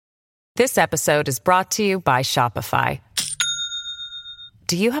This episode is brought to you by Shopify.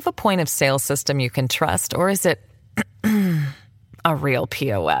 Do you have a point of sale system you can trust, or is it a real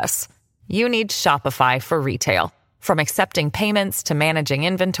POS? You need Shopify for retail. From accepting payments to managing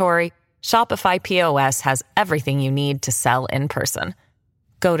inventory, Shopify POS has everything you need to sell in person.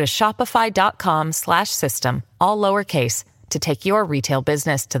 Go to shopify.com/system, all lowercase, to take your retail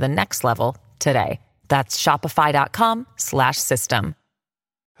business to the next level today. That's shopify.com/system.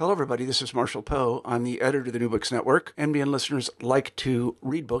 Hello, everybody. This is Marshall Poe. I'm the editor of the New Books Network. NBN listeners like to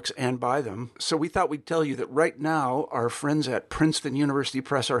read books and buy them. So we thought we'd tell you that right now, our friends at Princeton University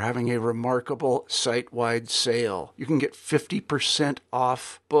Press are having a remarkable site-wide sale. You can get 50%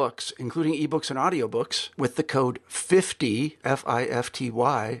 off books, including ebooks and audiobooks, with the code 50,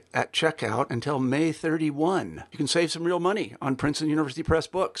 F-I-F-T-Y, at checkout until May 31. You can save some real money on Princeton University Press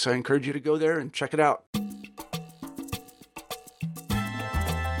books. I encourage you to go there and check it out.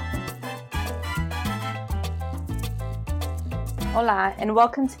 Hola, and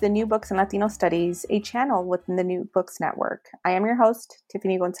welcome to the New Books in Latino Studies, a channel within the New Books Network. I am your host,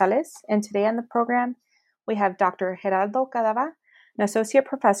 Tiffany Gonzalez, and today on the program, we have Dr. Gerardo Cadava, an associate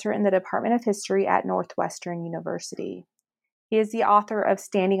professor in the Department of History at Northwestern University. He is the author of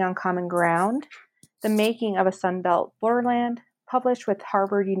Standing on Common Ground, The Making of a Sunbelt Borderland, published with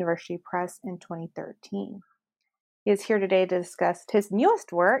Harvard University Press in 2013. He is here today to discuss his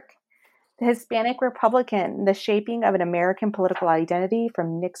newest work, The Hispanic Republican, The Shaping of an American Political Identity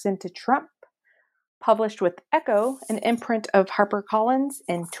from Nixon to Trump, published with Echo, an imprint of HarperCollins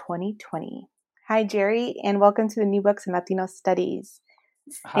in 2020. Hi, Jerry, and welcome to the New Books in Latino Studies.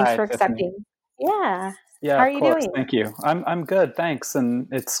 Thanks for accepting. Yeah, How are you doing? Thank you. I'm good, thanks. And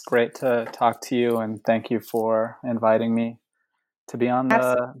it's great to talk to you, and thank you for inviting me to be on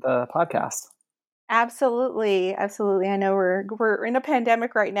the podcast. Absolutely. I know we're in a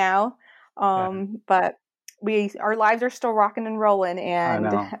pandemic right now. But our lives are still rocking and rolling, and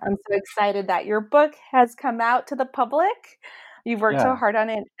I'm so excited that your book has come out to the public. You've worked so hard on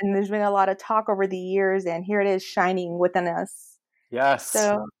it, and there's been a lot of talk over the years, and here it is shining within us. Yes.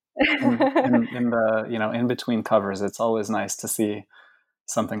 So in the in between covers, it's always nice to see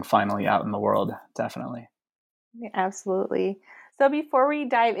something finally out in the world. Definitely. Absolutely. So before we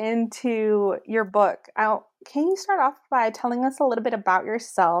dive into your book, can you start off by telling us a little bit about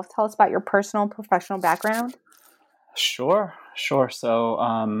yourself? Tell us about your personal and professional background. Sure. So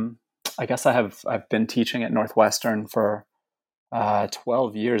I guess I've been teaching at Northwestern for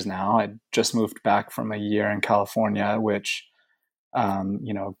 12 years now. I just moved back from a year in California, which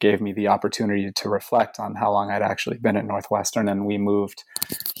gave me the opportunity to reflect on how long I'd actually been at Northwestern. And we moved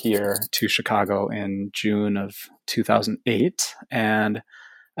here to Chicago in June of 2008. And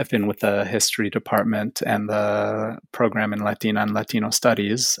I've been with the history department and the program in Latina and Latino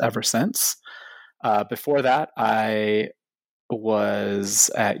studies ever since. Before that, I was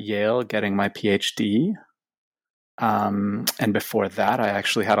at Yale getting my PhD. And before that, I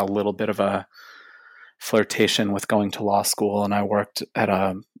actually had a little bit of a flirtation with going to law school, and I worked at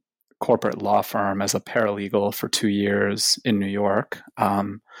a corporate law firm as a paralegal for 2 years in New York,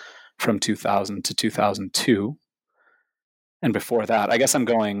 from 2000 to 2002. And before that, I guess I'm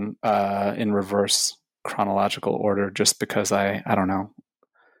going in reverse chronological order just because I don't know,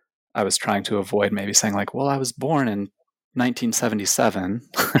 I was trying to avoid maybe saying like, well, I was born in 1977.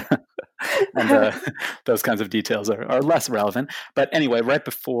 And those kinds of details are less relevant. But anyway, right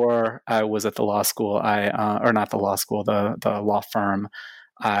before I was at the law school, the law firm,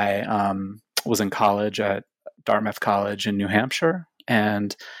 I was in college at Dartmouth College in New Hampshire,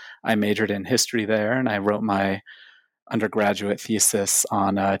 and I majored in history there, and I wrote my undergraduate thesis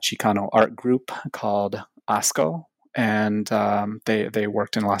on a Chicano art group called ASCO, and they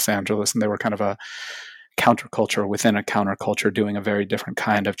worked in Los Angeles, and they were kind of a counterculture within a counterculture, doing a very different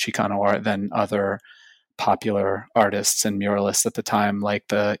kind of Chicano art than other popular artists and muralists at the time, like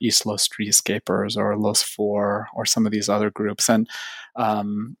the East Los Streetscapers or Los Four or some of these other groups. And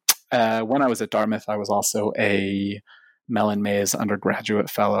when I was at Dartmouth, I was also a Mellon Mays undergraduate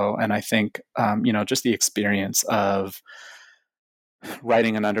fellow. And I think, just the experience of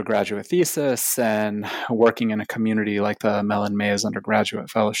writing an undergraduate thesis and working in a community like the Mellon Mays undergraduate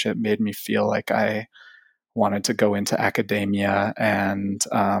fellowship made me feel like I wanted to go into academia. And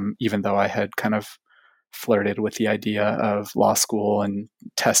even though I had kind of flirted with the idea of law school and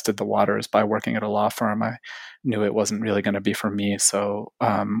tested the waters by working at a law firm, I knew it wasn't really going to be for me. So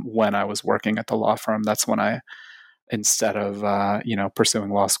when I was working at the law firm, that's when I, instead of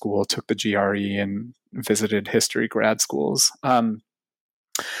pursuing law school, took the GRE and visited history grad schools.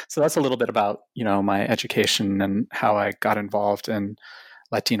 So that's a little bit about my education and how I got involved in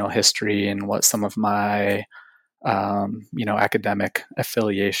Latino history and what some of my, academic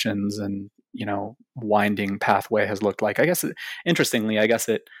affiliations and, winding pathway has looked like. Interestingly,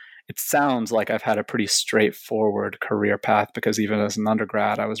 it sounds like I've had a pretty straightforward career path, because even as an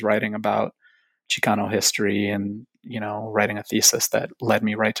undergrad, I was writing about Chicano history and, writing a thesis that led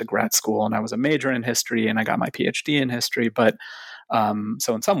me right to grad school. And I was a major in history and I got my PhD in history. But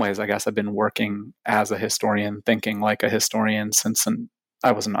so in some ways, I guess I've been working as a historian, thinking like a historian since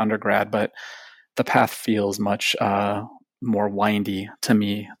I was an undergrad, but the path feels much more windy to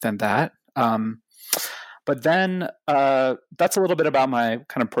me than that. But then that's a little bit about my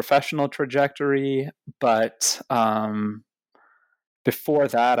kind of professional trajectory. But before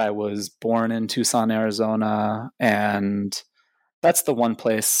that, I was born in Tucson, Arizona, and that's the one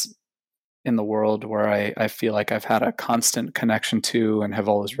place in the world where I feel like I've had a constant connection to and have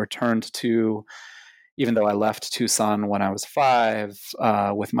always returned to, even though I left Tucson when I was 5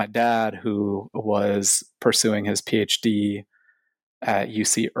 with my dad, who was pursuing his PhD at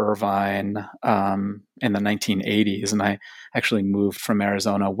UC Irvine in the 1980s. And I actually moved from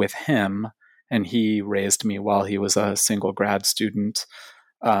Arizona with him, and he raised me while he was a single grad student.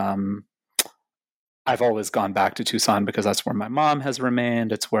 I've always gone back to Tucson because that's where my mom has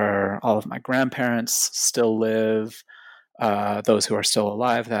remained. It's where all of my grandparents still live, those who are still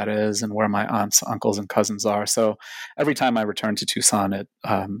alive, that is, and where my aunts, uncles, and cousins are. So every time I return to Tucson, it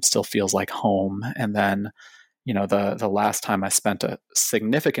still feels like home. And then, the last time I spent a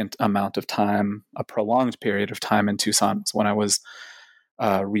significant amount of time, a prolonged period of time in Tucson, was when I was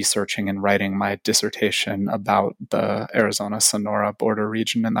researching and writing my dissertation about the Arizona-Sonora border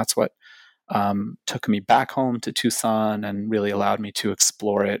region. And that's what took me back home to Tucson and really allowed me to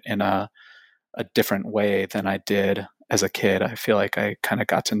explore it in a different way than I did as a kid. I feel like I kind of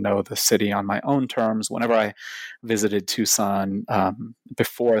got to know the city on my own terms. Whenever I visited Tucson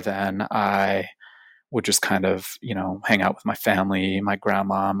before then, I would just kind of, hang out with my family, my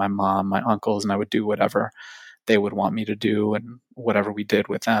grandma, my mom, my uncles, and I would do whatever they would want me to do and whatever we did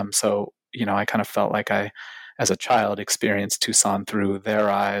with them. So, I kind of felt like I, as a child, experienced Tucson through their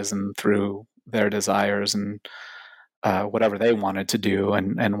eyes and through their desires and whatever they wanted to do.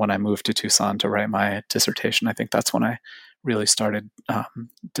 And when I moved to Tucson to write my dissertation, I think that's when I really started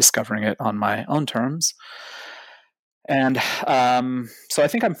discovering it on my own terms. And so I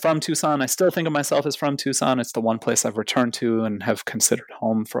think I'm from Tucson. I still think of myself as from Tucson. It's the one place I've returned to and have considered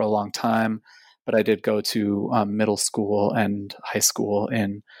home for a long time. But I did go to middle school and high school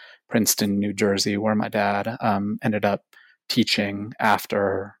in Princeton, New Jersey, where my dad ended up teaching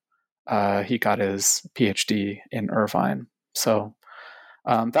after he got his PhD in Irvine. So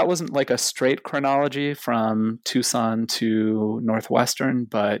that wasn't like a straight chronology from Tucson to Northwestern,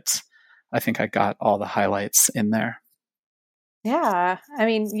 but I think I got all the highlights in there. Yeah. I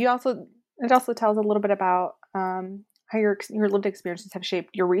mean, it also tells a little bit about how your lived experiences have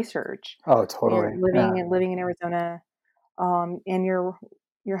shaped your research. Oh, totally. Living in Arizona, and your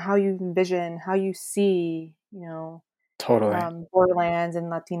how you envision, how you see, totally borderlands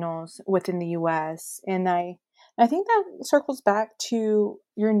and Latinos within the U.S. And I think that circles back to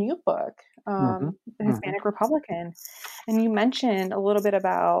your new book, The Hispanic Republican. And you mentioned a little bit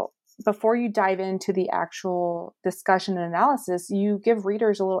about, before you dive into the actual discussion and analysis, you give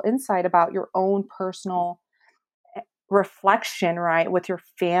readers a little insight about your own personal reflection, right, with your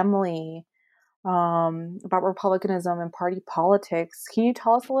family, about Republicanism and party politics. Can you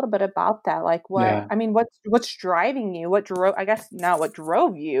tell us a little bit about that? Like what's driving you? What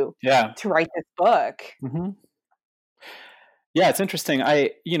drove you to write this book? Mm-hmm. Yeah, it's interesting.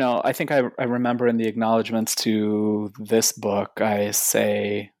 I think I remember in the acknowledgments to this book, I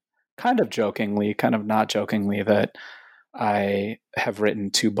say kind of jokingly, kind of not jokingly, that I have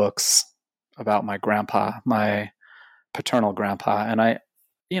written 2 books about my grandpa, my paternal grandpa. And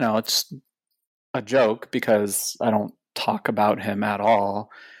it's a joke because I don't talk about him at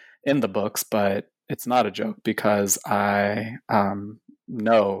all in the books, but it's not a joke because I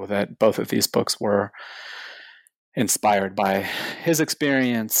know that both of these books were inspired by his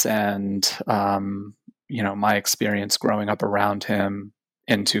experience and, my experience growing up around him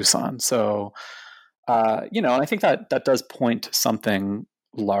in Tucson. So, and I think that does point to something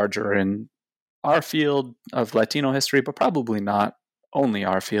larger in our field of Latino history, but probably not only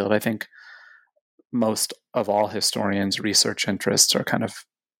our field. I think most of all historians' research interests are kind of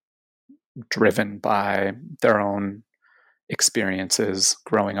driven by their own experiences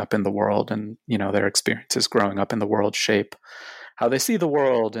growing up in the world, and their experiences growing up in the world shape how they see the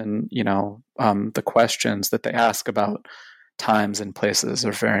world, and the questions that they ask about times and places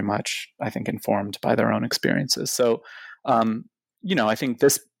are very much, I think, informed by their own experiences. So I think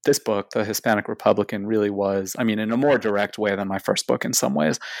this book, The Hispanic Republican, really was, I mean, in a more direct way than my first book in some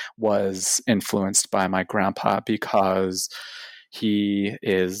ways, was influenced by my grandpa because he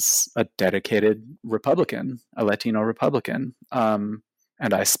is a dedicated Republican, a Latino Republican. And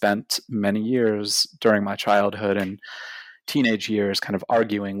I spent many years during my childhood and teenage years kind of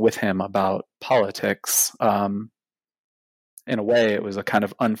arguing with him about politics. In a way, it was a kind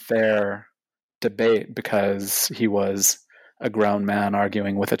of unfair debate because he was a grown man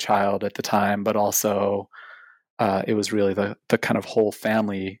arguing with a child at the time, but also it was really the kind of whole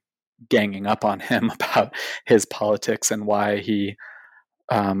family ganging up on him about his politics and why he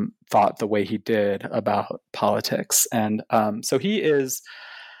thought the way he did about politics. And so he is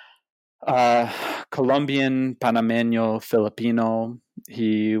Colombian, Panameño, Filipino.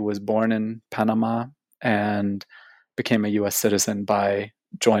 He was born in Panama and became a U.S. citizen by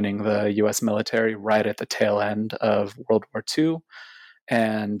joining the U.S. military right at the tail end of World War II.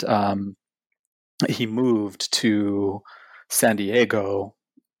 And he moved to San Diego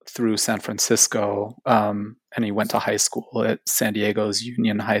through San Francisco, and he went to high school at San Diego's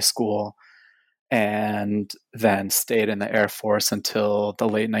Union High School, and then stayed in the Air Force until the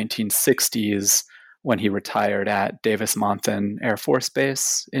late 1960s when he retired at Davis-Monthan Air Force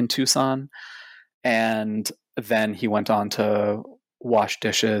Base in Tucson. And then he went on to wash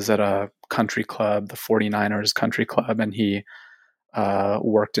dishes at a country club, the 49ers Country Club, and he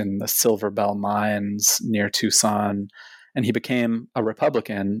worked in the Silver Bell mines near Tucson. And he became a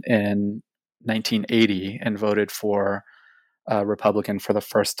Republican in 1980 and voted for a Republican for the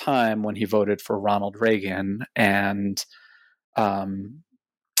first time when he voted for Ronald Reagan. And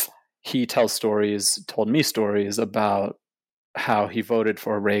he told me stories about how he voted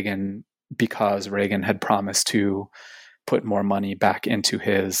for Reagan because Reagan had promised to put more money back into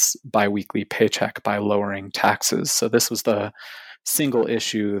his biweekly paycheck by lowering taxes. So this was the single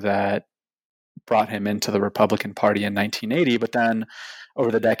issue that brought him into the Republican Party in 1980. But then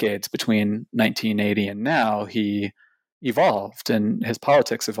over the decades between 1980 and now, he evolved and his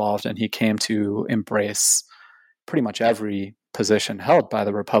politics evolved, and he came to embrace pretty much every position held by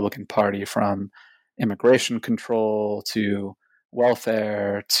the Republican Party, from immigration control to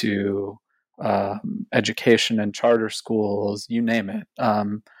welfare to education and charter schools, you name it.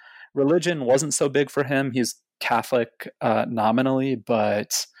 Religion wasn't so big for him. He's Catholic nominally,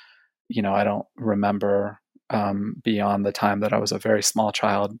 but I don't remember beyond the time that I was a very small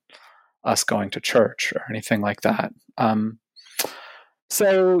child us going to church or anything like that.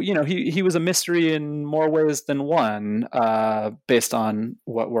 So he was a mystery in more ways than one, based on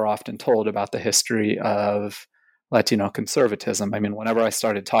what we're often told about the history of Latino conservatism. I mean, whenever I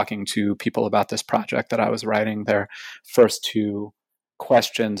started talking to people about this project that I was writing, their first two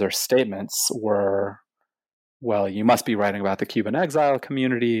questions or statements were, well, you must be writing about the Cuban exile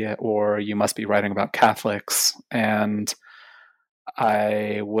community, or you must be writing about Catholics. And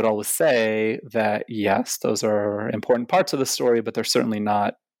I would always say that, yes, those are important parts of the story, but they're certainly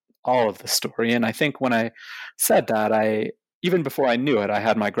not all of the story. And I think when I said that, even before I knew it, I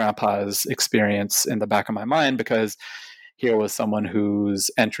had my grandpa's experience in the back of my mind, because here was someone whose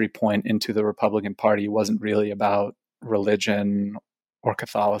entry point into the Republican Party wasn't really about religion or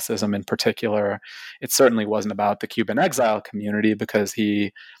Catholicism in particular. It certainly wasn't about the Cuban exile community, because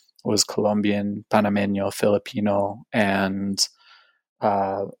he was Colombian, Panameño, Filipino, and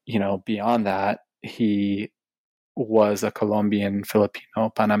beyond that, he was a Colombian,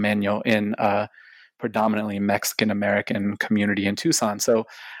 Filipino, Panameño in a predominantly Mexican-American community in Tucson. So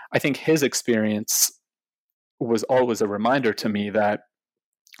I think his experience was always a reminder to me that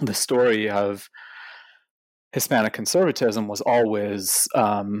the story of Hispanic conservatism was always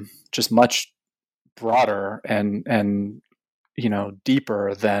just much broader and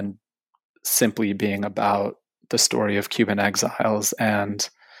deeper than simply being about the story of Cuban exiles and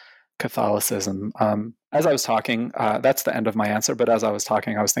Catholicism. As I was talking, that's the end of my answer, but as I was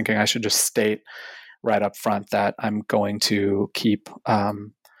talking, I was thinking I should just state right up front that I'm going to keep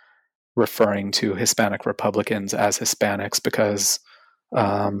referring to Hispanic Republicans as Hispanics, because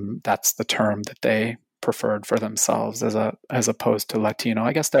that's the term that they preferred for themselves as opposed to Latino.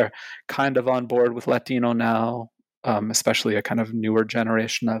 I guess they're kind of on board with Latino now, especially a kind of newer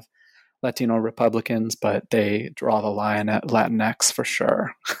generation of Latino Republicans, but they draw the line at Latinx for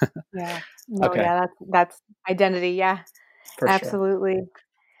sure. Yeah. No, Okay. yeah, that's identity. Yeah, For absolutely.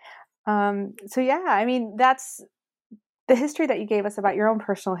 Sure. So yeah, I mean, that's the history that you gave us about your own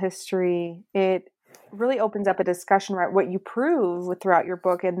personal history. It really opens up a discussion about what you prove throughout your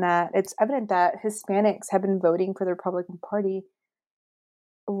book, and that it's evident that Hispanics have been voting for the Republican Party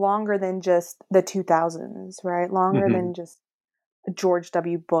longer than just the 2000s, right? Longer than just George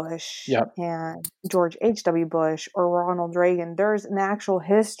W. Bush Yep. and George H.W. Bush or Ronald Reagan. There's an actual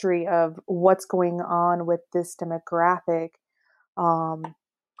history of what's going on with this demographic.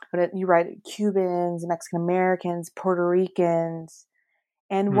 You write Cubans, Mexican Americans, Puerto Ricans.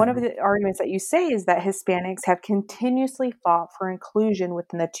 And one of the arguments that you say is that Hispanics have continuously fought for inclusion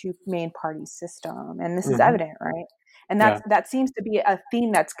within the two main party system. And this is evident, right? And that seems to be a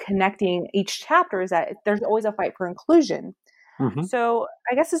theme that's connecting each chapter, is that there's always a fight for inclusion. So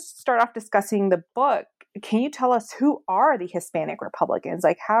I guess to start off discussing the book, can you tell us who are the Hispanic Republicans?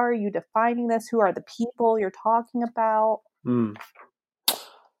 Like, how are you defining this? Who are the people you're talking about?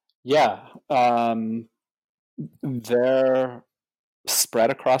 Yeah. They're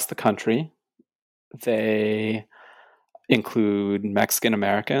spread across the country. They include Mexican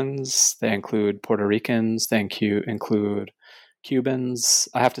Americans. They include Puerto Ricans. They include Cubans.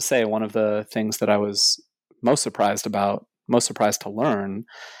 I have to say, one of the things that I was most surprised to learn,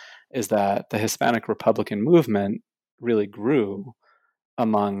 is that the Hispanic Republican movement really grew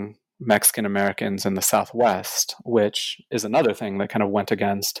among Mexican Americans in the Southwest, which is another thing that kind of went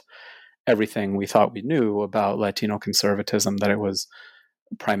against everything we thought we knew about Latino conservatism, that it was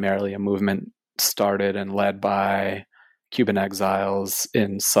primarily a movement started and led by Cuban exiles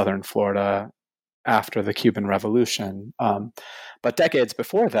in southern Florida after the Cuban Revolution. But decades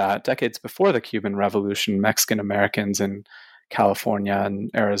before the Cuban Revolution, Mexican Americans in California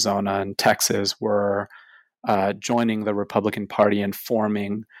and Arizona and Texas were joining the Republican Party and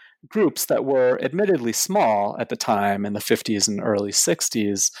forming groups that were admittedly small at the time in the 50s and early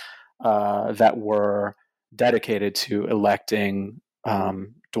 60s, that were dedicated to electing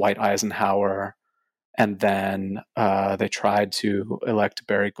Dwight Eisenhower. And then they tried to elect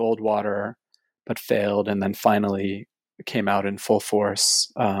Barry Goldwater, but failed, and then finally came out in full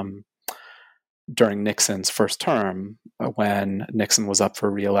force during Nixon's first term, when Nixon was up for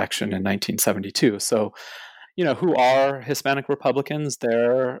re-election in 1972. So, who are Hispanic Republicans?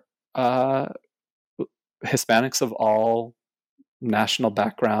 They're Hispanics of all national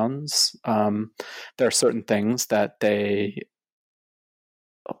backgrounds. There are certain things that they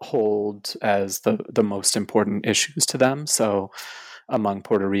hold as the most important issues to them. So among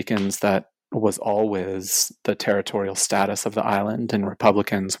Puerto Ricans, that was always the territorial status of the island, and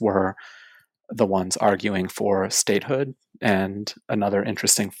Republicans were the ones arguing for statehood. And another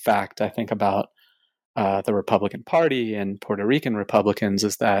interesting fact, I think, about the Republican Party and Puerto Rican Republicans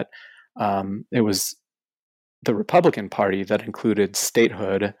is that it was the Republican Party that included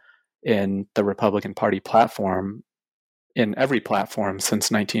statehood in the Republican Party platform, in every platform since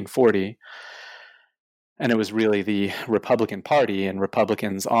 1940. And it was really the Republican Party and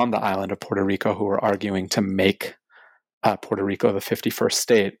Republicans on the island of Puerto Rico who were arguing to make Puerto Rico the 51st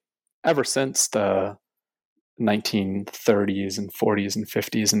state ever since the 1930s and 40s and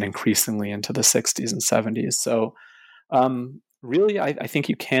 50s, and increasingly into the 60s and 70s. So really, I think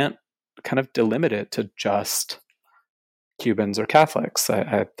you can't kind of delimit it to just Cubans or Catholics.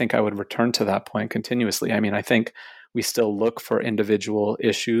 I think I would return to that point continuously. I mean, I think we still look for individual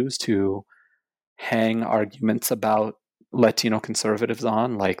issues to hang arguments about Latino conservatives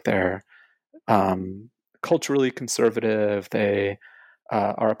on, like they're culturally conservative, they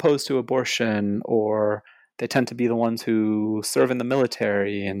are opposed to abortion, or they tend to be the ones who serve in the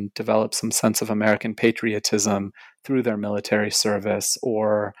military and develop some sense of American patriotism through their military service,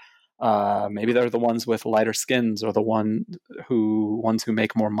 or maybe they're the ones with lighter skins, or the ones who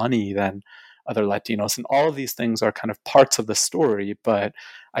make more money than other Latinos. And all of these things are kind of parts of the story. But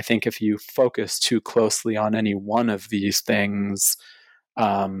I think if you focus too closely on any one of these things,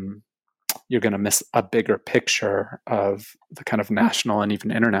 you're going to miss a bigger picture of the kind of national and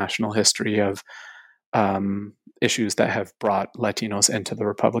even international history of issues that have brought Latinos into the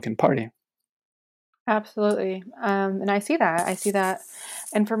Republican Party. Absolutely. And I see that.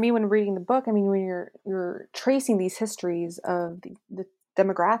 And for me, when reading the book, I mean, when you're tracing these histories of the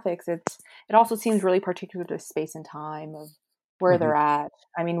demographics, it also seems really particular to space and time of where they're at.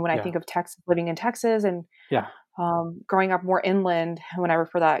 I mean, when I think of Texas, living in Texas, and growing up more inland, when I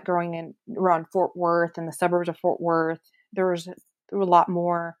refer that, growing in around Fort Worth and the suburbs of Fort Worth, there were a lot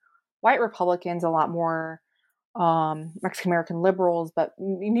more white Republicans, a lot more Mexican American liberals, but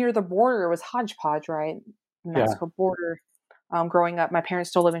near the border it was hodgepodge, right? The Mexico border. Growing up, my parents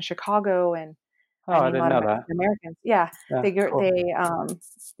still live in Chicago, and I didn't know that. Americans, they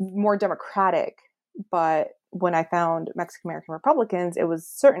more democratic. But when I found Mexican American Republicans, it was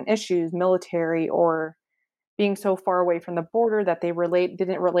certain issues, military or being so far away from the border that they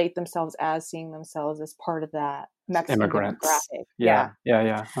didn't relate themselves as seeing themselves as part of that Mexican Immigrants. demographic. Yeah.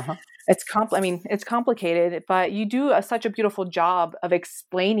 Uh-huh. It's complicated, but you do such a beautiful job of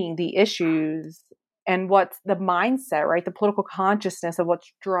explaining the issues and what's the mindset, right? The political consciousness of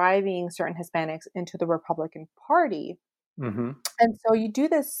what's driving certain Hispanics into the Republican Party. Mm-hmm. And so you do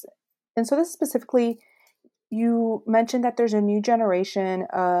this. And so this specifically, you mentioned that there's a new generation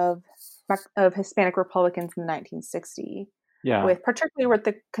of Hispanic Republicans in the 1960s. Yeah. Particularly with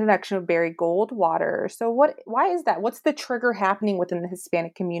the connection of Barry Goldwater. So why is that? What's the trigger happening within the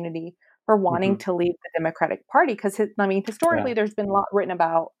Hispanic community for wanting to leave the Democratic Party? Because historically, there's been a lot written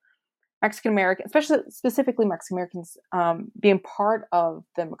about Mexican Americans, specifically Mexican Americans, being part of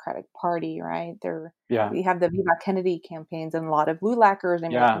the Democratic Party, right? We have the Viva Kennedy campaigns, and a lot of LULACers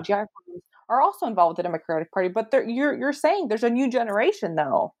and American Jacobins are also involved with the Democratic Party. But you're saying there's a new generation,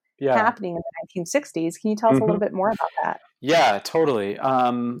 though, happening in the 1960s. Can you tell us a little bit more about that? Yeah, totally.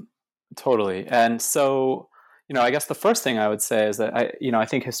 Totally. And so, I guess the first thing I would say is that I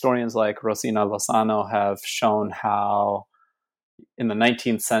think historians like Rosina Lozano have shown how in the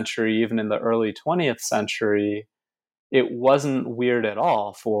 19th century, even in the early 20th century, it wasn't weird at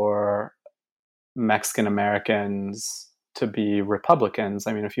all for Mexican Americans to be Republicans.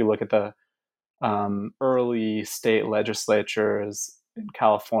 I mean, if you look at the early state legislatures in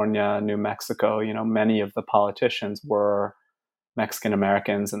California, New Mexico, many of the politicians were Mexican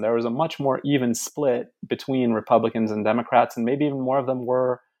Americans, and there was a much more even split between Republicans and Democrats, and maybe even more of them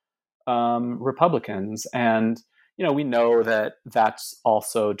were Republicans. And we know that that's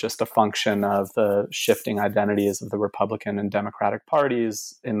also just a function of the shifting identities of the Republican and Democratic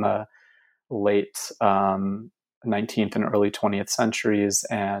parties in the late 19th and early 20th centuries,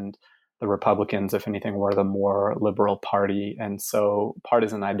 and the Republicans, if anything, were the more liberal party. And so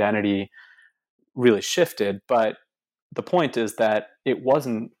partisan identity really shifted. But the point is that it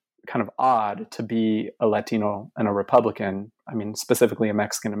wasn't kind of odd to be a Latino and a Republican, I mean, specifically a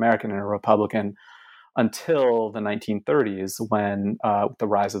Mexican American and a Republican, until the 1930s, when the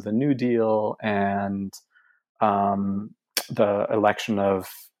rise of the New Deal and the election of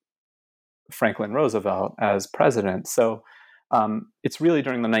Franklin Roosevelt as president. So it's really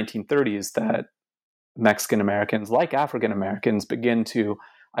during the 1930s that Mexican Americans, like African Americans, begin to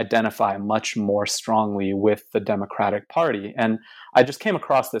identify much more strongly with the Democratic Party. And I just came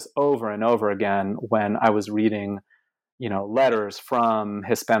across this over and over again when I was reading, letters from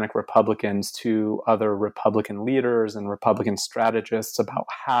Hispanic Republicans to other Republican leaders and Republican strategists about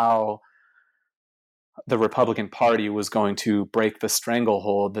how the Republican Party was going to break the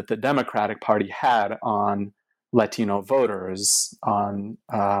stranglehold that the Democratic Party had on Latino voters. And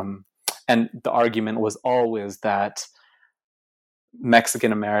the argument was always that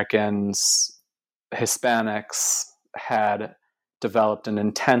Mexican Americans, Hispanics had developed an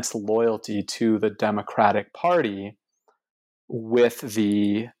intense loyalty to the Democratic Party with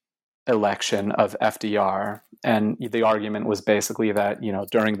the election of FDR. And the argument was basically that,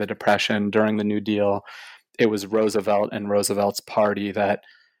 during the Depression, during the New Deal, it was Roosevelt and Roosevelt's party that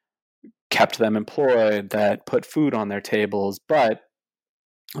kept them employed, that put food on their tables. But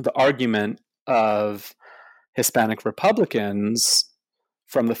the argument of Hispanic Republicans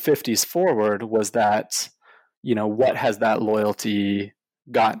from the 50s forward was that, what has that loyalty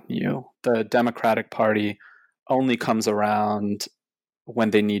gotten you? The Democratic Party only comes around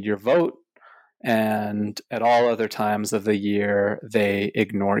when they need your vote, and at all other times of the year, they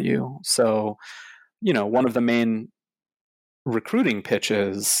ignore you. So, one of the main recruiting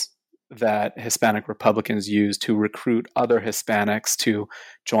pitches that Hispanic Republicans used to recruit other Hispanics to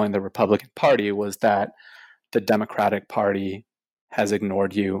join the Republican Party was that the Democratic Party has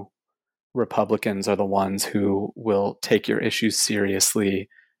ignored you. Republicans are the ones who will take your issues seriously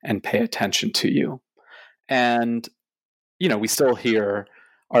and pay attention to you. And, we still hear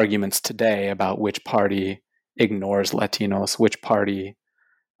arguments today about which party ignores Latinos, which party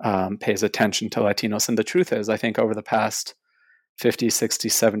pays attention to Latinos. And the truth is, I think over the past 50, 60,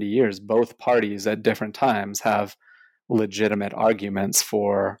 70 years, both parties at different times have legitimate arguments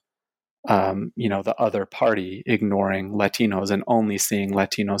for the other party ignoring Latinos and only seeing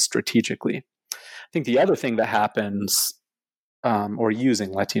Latinos strategically. I think the other thing that happens, or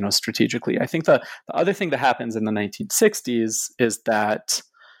using Latinos strategically, I think the other thing that happens in the 1960s is that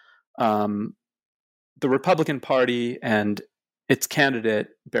the Republican Party and its candidate,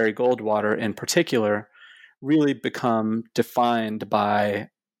 Barry Goldwater in particular, really become defined by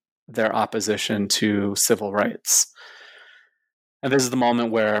their opposition to civil rights. And this is the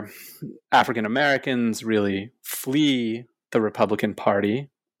moment where African Americans really flee the Republican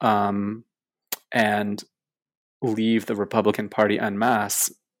Party, and leave the Republican Party en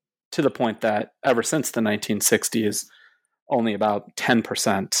masse, to the point that ever since the 1960s, only about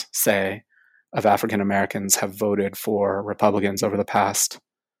 10%, say, of African Americans have voted for Republicans over the past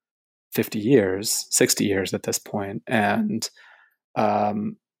 50 years, 60 years at this point. And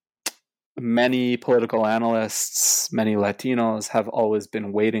many political analysts, many Latinos have always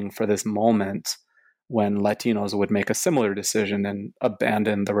been waiting for this moment when Latinos would make a similar decision and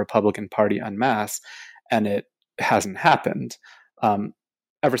abandon the Republican Party en masse, and it hasn't happened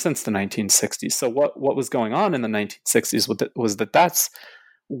ever since the 1960s. So what was going on in the 1960s was that that's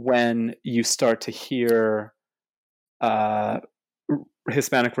when you start to hear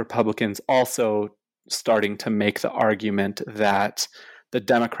Hispanic Republicans also starting to make the argument that the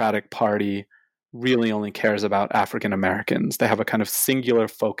Democratic Party really only cares about African Americans. They have a kind of singular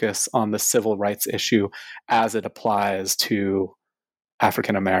focus on the civil rights issue as it applies to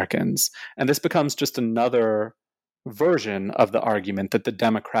African Americans. And this becomes just another version of the argument that the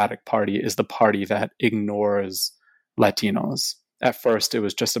Democratic Party is the party that ignores Latinos. At first, it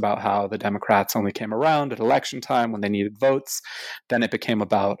was just about how the Democrats only came around at election time when they needed votes. Then it became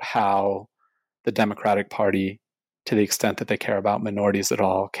about how the Democratic Party, to the extent that they care about minorities at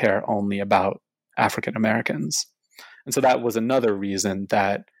all, care only about African Americans. And so that was another reason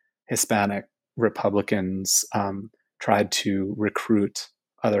that Hispanic Republicans tried to recruit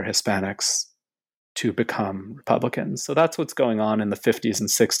other Hispanics to become Republicans. So that's what's going on in the 50s and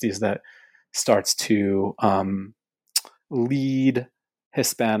 60s that starts to lead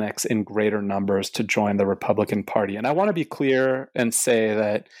Hispanics in greater numbers to join the Republican Party. And I want to be clear and say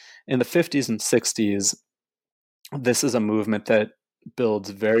that in the 50s and 60s, this is a movement that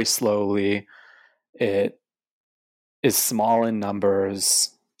builds very slowly. It is small in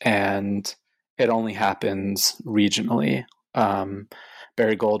numbers, and it only happens regionally.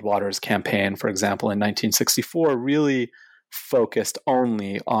 Barry Goldwater's campaign, for example, in 1964, really focused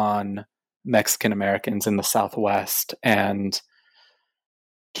only on Mexican Americans in the Southwest and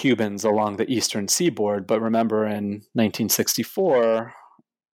Cubans along the Eastern Seaboard. But remember, in 1964,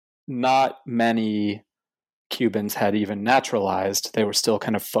 not many Cubans had even naturalized. They were still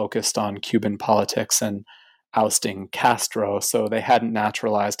kind of focused on Cuban politics and ousting Castro. So they hadn't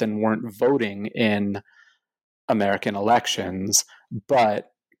naturalized and weren't voting in American elections.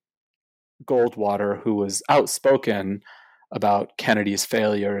 But Goldwater, who was outspoken about Kennedy's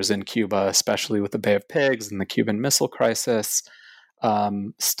failures in Cuba, especially with the Bay of Pigs and the Cuban Missile Crisis,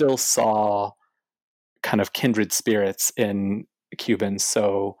 still saw kind of kindred spirits in Cubans.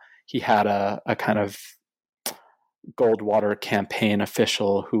 So he had a kind of Goldwater campaign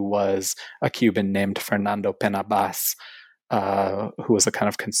official who was a Cuban named Fernando Penabas, who was a kind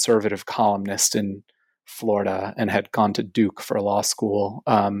of conservative columnist in Florida and had gone to Duke for law school,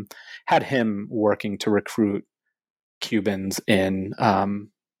 had him working to recruit Cubans in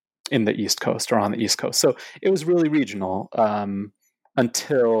the East Coast or on the East Coast. So it was really regional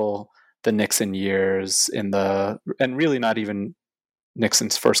until the Nixon years and really not even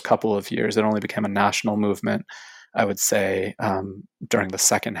Nixon's first couple of years. It only became a national movement, I would say, during the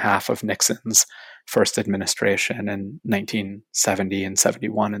second half of Nixon's first administration in 1970 and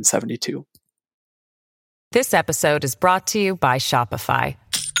 71 and 72. This episode is brought to you by Shopify.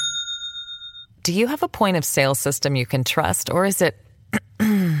 Do you have a point of sale system you can trust, or is it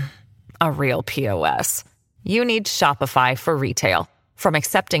a real POS? You need Shopify for retail. From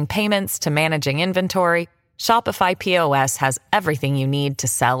accepting payments to managing inventory, Shopify POS has everything you need to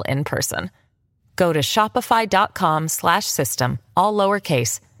sell in person. Go to shopify.com/system, all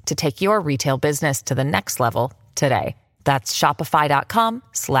lowercase, to take your retail business to the next level today. That's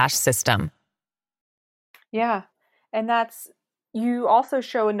shopify.com/system. Yeah. And you also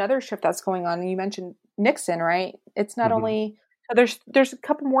show another shift that's going on. And you mentioned Nixon, right? It's not only, there's a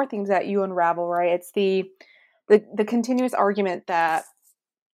couple more things that you unravel, right? It's the continuous argument that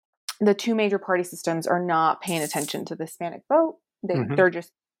the two major party systems are not paying attention to the Hispanic vote. They're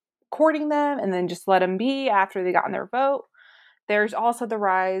just courting them and then just let them be after they gotten their vote. There's also the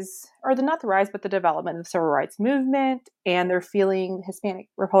development of the civil rights movement, and Hispanic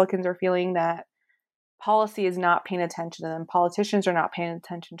Republicans are feeling that policy is not paying attention to them. Politicians are not paying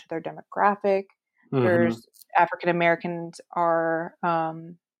attention to their demographic. There's African Americans are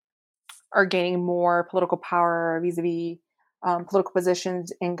gaining more political power vis-a-vis political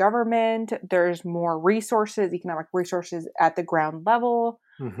positions in government. There's more resources, economic resources at the ground level.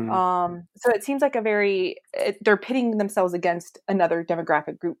 So it seems like they're pitting themselves against another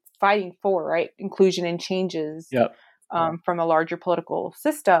demographic group fighting for, right, inclusion and changes from a larger political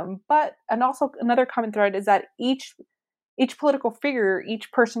system. And also another common thread is that each political figure, each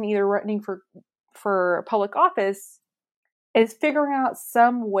person either running for for public office is figuring out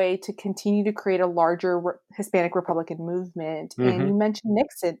some way to continue to create a larger Hispanic Republican movement. And you mentioned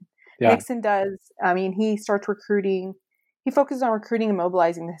Nixon. Yeah. Nixon does. I mean, he starts recruiting. He focuses on recruiting and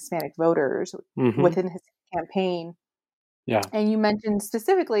mobilizing the Hispanic voters within his campaign. Yeah. And you mentioned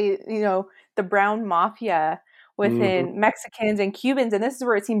specifically, the brown mafia within Mexicans and Cubans. And this is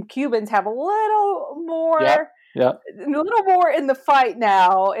where it seemed Cubans have a little more... Yeah. A little more in the fight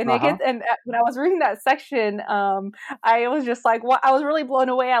now, and when I was reading that section, I was just like, "What?" I was really blown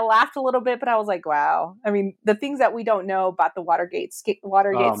away. I laughed a little bit, but I was like, "Wow!" I mean, the things that we don't know about the Watergate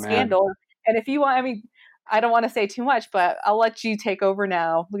scandal. And if you want, I mean, I don't want to say too much, but I'll let you take over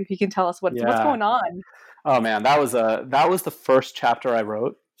now. If you can tell us what's going on. Oh man, that was the first chapter I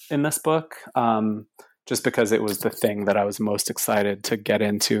wrote in this book, just because it was the thing that I was most excited to get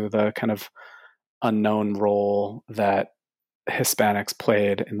into, the kind of unknown role that Hispanics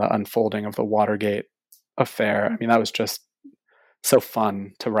played in the unfolding of the Watergate affair. I mean, that was just so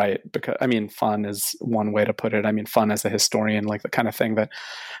fun to write, because, I mean, fun is one way to put it. I mean, fun as a historian, like the kind of thing that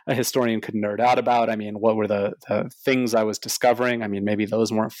a historian could nerd out about. I mean, what were the things I was discovering? I mean, maybe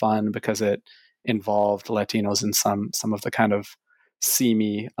those weren't fun because it involved Latinos in some of the kind of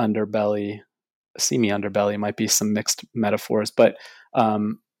seamy underbelly might be some mixed metaphors, but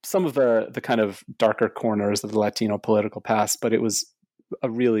some of the kind of darker corners of the Latino political past, but it was a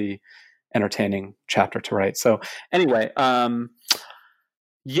really entertaining chapter to write. So anyway, so,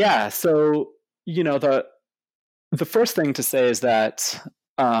 the first thing to say is that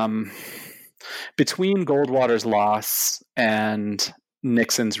between Goldwater's loss and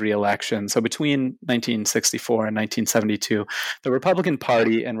Nixon's reelection, so between 1964 and 1972, the Republican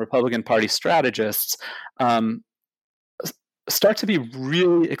Party and Republican Party strategists start to be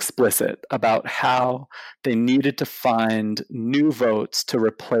really explicit about how they needed to find new votes to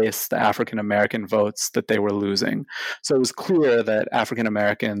replace the African American votes that they were losing. So it was clear that African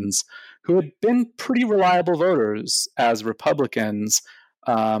Americans, who had been pretty reliable voters as Republicans,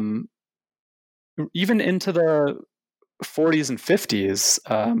 even into the 40s and 50s,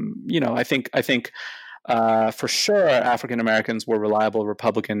 I think for sure African Americans were reliable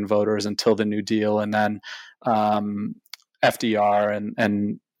Republican voters until the New Deal, and then FDR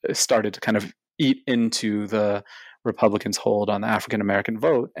and started to kind of eat into the Republicans' hold on the African American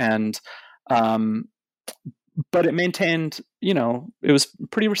vote. And but it maintained, it was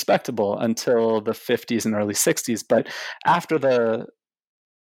pretty respectable until the 50s and early 60s. But after the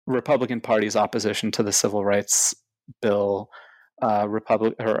Republican Party's opposition to the Civil Rights Bill,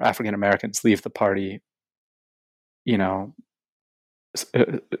 African Americans leave the party,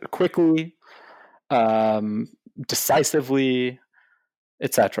 quickly, decisively,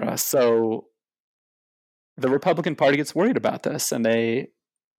 etc. So the Republican Party gets worried about this, and they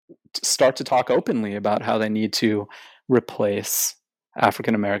start to talk openly about how they need to replace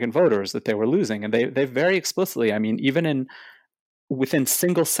African American voters that they were losing. And they very explicitly, I mean, even within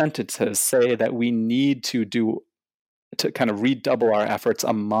single sentences, say that we need to kind of redouble our efforts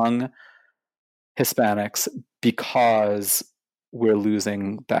among Hispanics because we're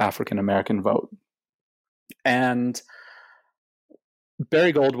losing the African American vote. And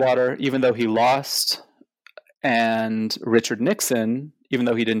Barry Goldwater, even though he lost, and Richard Nixon, even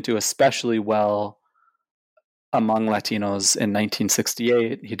though he didn't do especially well among Latinos in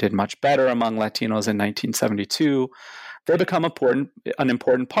 1968, he did much better among Latinos in 1972. They become an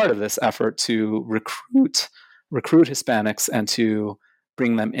important part of this effort to recruit Hispanics and to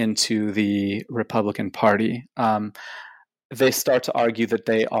bring them into the Republican Party. They start to argue that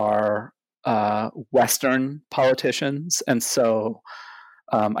they are Western politicians, and so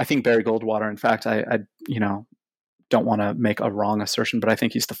I think Barry Goldwater, in fact, I don't want to make a wrong assertion, but I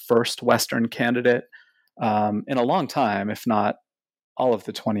think he's the first Western candidate in a long time, if not all of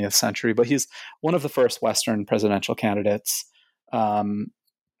the 20th century. But he's one of the first Western presidential candidates,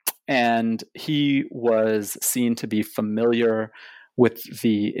 and he was seen to be familiar with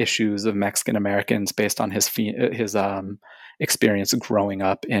the issues of Mexican Americans based on his experience growing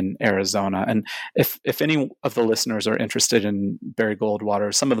up in Arizona. And if any of the listeners are interested in Barry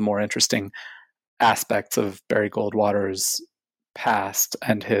Goldwater, some of the more interesting aspects of Barry Goldwater's past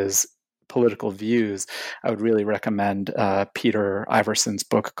and his political views, I would really recommend Peter Iverson's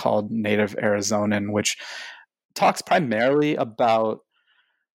book called Native Arizonan, which talks primarily about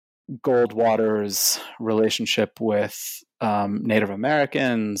Goldwater's relationship with Native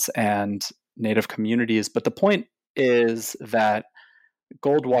Americans and Native communities. But the point is that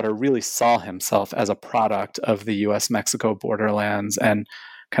Goldwater really saw himself as a product of the U.S.-Mexico borderlands and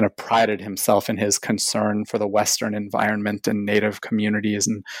kind of prided himself in his concern for the Western environment and Native communities.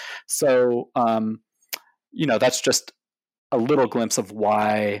 And so, that's just a little glimpse of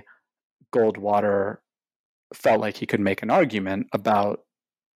why Goldwater felt like he could make an argument about,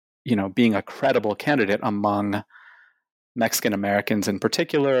 being a credible candidate among Mexican Americans in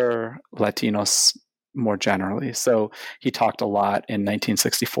particular, Latinos more generally. So he talked a lot in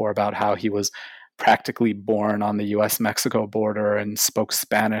 1964 about how he was practically born on the US-Mexico border and spoke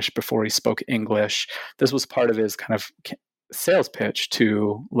Spanish before he spoke English. This was part of his kind of sales pitch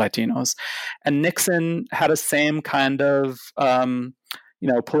to Latinos. And Nixon had a same kind of,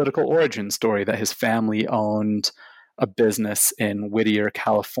 political origin story, that his family owned a business in Whittier,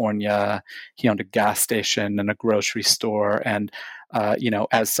 California. He owned a gas station and a grocery store. And,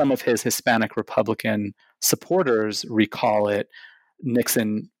 as some of his Hispanic Republican supporters recall it,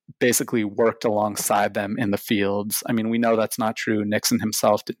 Nixon basically worked alongside them in the fields. I mean, we know that's not true. Nixon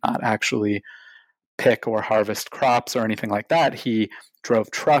himself did not actually pick or harvest crops or anything like that. He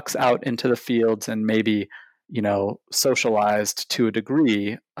drove trucks out into the fields and maybe, socialized to a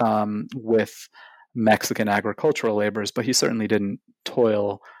degree with Mexican agricultural laborers, but he certainly didn't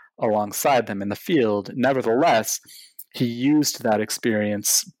toil alongside them in the field. Nevertheless, he used that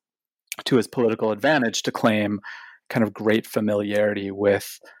experience to his political advantage to claim kind of great familiarity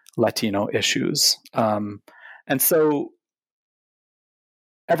with Latino issues. And so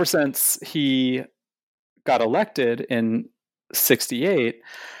ever since he got elected in 1968,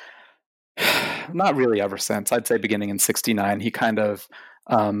 not really ever since, I'd say beginning in 1969, he kind of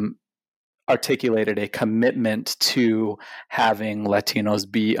articulated a commitment to having Latinos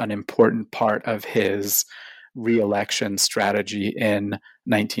be an important part of his re-election strategy in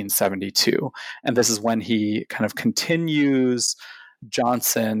 1972. And this is when he kind of continues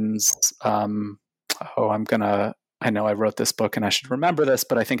Johnson's, I know I wrote this book and I should remember this,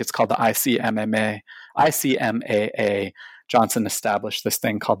 but I think it's called the ICMAA. Johnson established this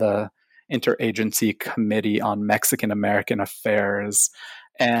thing called the Interagency Committee on Mexican American Affairs.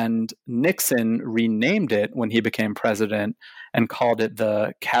 And Nixon renamed it when he became president and called it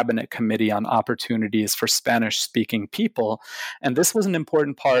the Cabinet Committee on Opportunities for Spanish-Speaking People. And this was an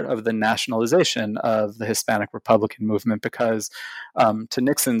important part of the nationalization of the Hispanic Republican movement because, to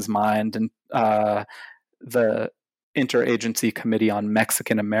Nixon's mind, and the Interagency Committee on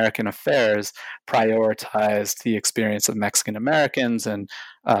Mexican American Affairs prioritized the experience of Mexican Americans, and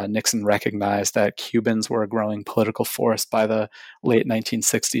Nixon recognized that Cubans were a growing political force by the late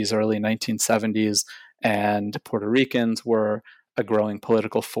 1960s, early 1970s, and Puerto Ricans were a growing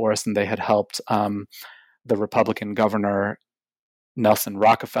political force, and they had helped the Republican governor Nelson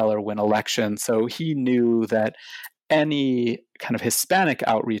Rockefeller win elections. So he knew that any kind of Hispanic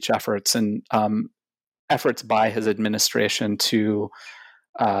outreach efforts and efforts by his administration to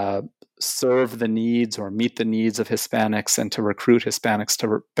serve the needs or meet the needs of Hispanics and to recruit Hispanics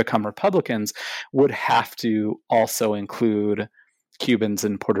to become Republicans would have to also include Cubans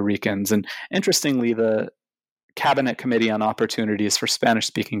and Puerto Ricans. And interestingly, the Cabinet Committee on Opportunities for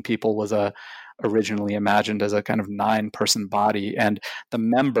Spanish-Speaking People was originally imagined as a kind of 9-person body, and the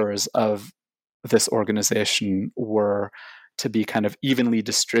members of this organization were to be kind of evenly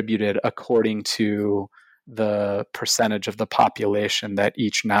distributed according to the percentage of the population that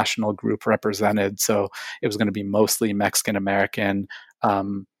each national group represented. So it was going to be mostly Mexican American,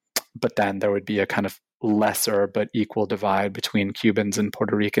 but then there would be a kind of lesser but equal divide between Cubans and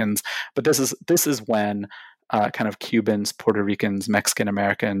Puerto Ricans. But this is when kind of Cubans, Puerto Ricans, Mexican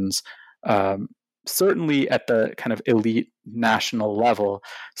Americans, certainly at the kind of elite national level,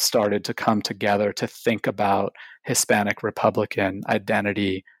 started to come together to think about Hispanic Republican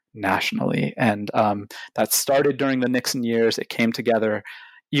identity nationally. And that started during the Nixon years. It came together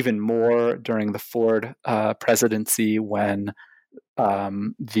even more during the Ford presidency when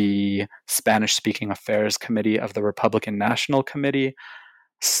the Spanish-Speaking Affairs Committee of the Republican National Committee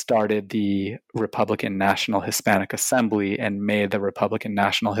started the Republican National Hispanic Assembly and made the Republican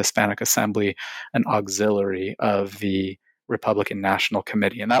National Hispanic Assembly an auxiliary of the Republican National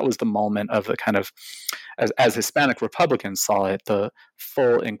Committee. And that was the moment of the kind of, as Hispanic Republicans saw it, the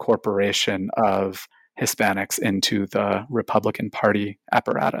full incorporation of Hispanics into the Republican Party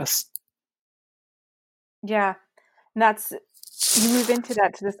apparatus. Yeah, and you move into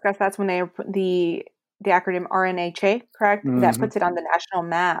that to discuss. That's when the acronym RNHA, correct? Mm-hmm. That puts it on the national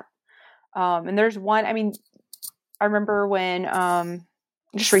map. And there's one. I mean, I remember when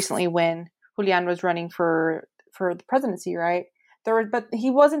just recently when Julian was running for the presidency, right? But he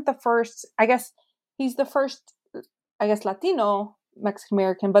wasn't the first. I guess he's the first, Latino Mexican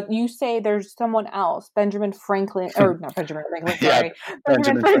American, but you say there's someone else, Benjamin Franklin, or not Benjamin Franklin, Yeah, sorry,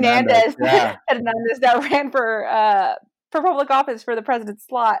 Benjamin Fernandez, Yeah. Hernandez, that ran for public office for the president's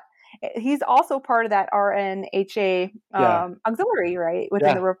slot. He's also part of that RNHA auxiliary, right,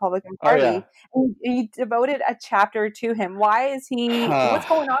 within the Republican Party. And he devoted a chapter to him. Why is he? What's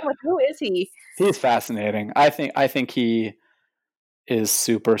going on with? Who is he? He's fascinating. I think he is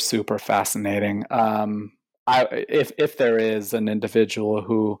super, super fascinating. If there is an individual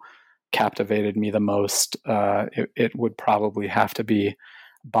who captivated me the most, it would probably have to be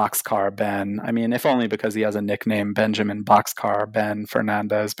Boxcar Ben. I mean, if only because he has a nickname, Benjamin Boxcar Ben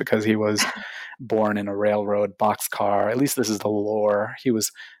Fernandez, because he was born in a railroad boxcar. At least this is the lore. He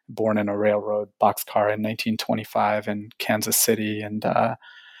was born in a railroad boxcar in 1925 in Kansas City, and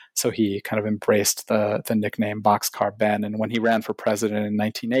so he kind of embraced the nickname Boxcar Ben. And when he ran for president in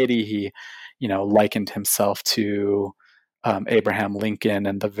 1980, he, likened himself to Abraham Lincoln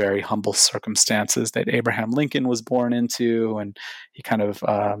and the very humble circumstances that Abraham Lincoln was born into, and he kind of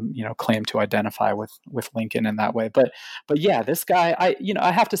claimed to identify with Lincoln in that way. But yeah, this guy,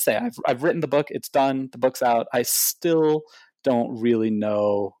 I have to say, I've written the book, it's done, the book's out. I still don't really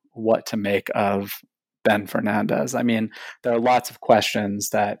know what to make of Ben Fernandez. I mean, there are lots of questions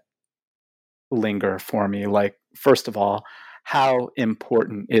that linger for me. Like, first of all, how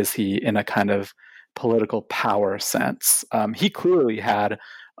important is he in a kind of political power sense? He clearly had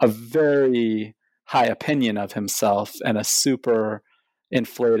a very high opinion of himself and a super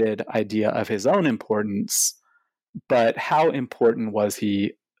inflated idea of his own importance. But how important was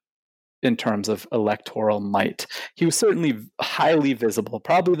he in terms of electoral might? He was certainly highly visible,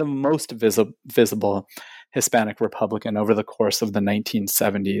 probably the most visible Hispanic Republican over the course of the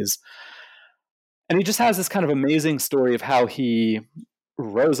 1970s. And he just has this kind of amazing story of how he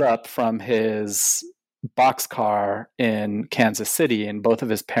rose up from his boxcar in Kansas City, and both of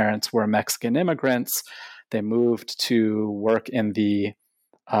his parents were Mexican immigrants. They moved to work in the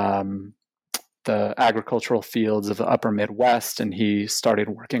agricultural fields of the upper Midwest, and he started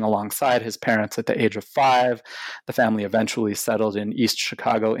working alongside his parents at the age of 5. The family eventually settled in East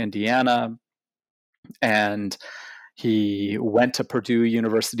Chicago, Indiana, and he went to Purdue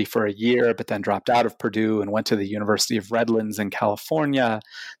University for a year, but then dropped out of Purdue and went to the University of Redlands in California.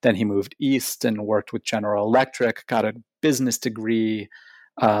 Then he moved east and worked with General Electric, got a business degree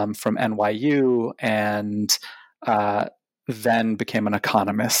from NYU, and then became an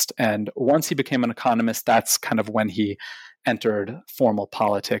economist. And once he became an economist, that's kind of when he entered formal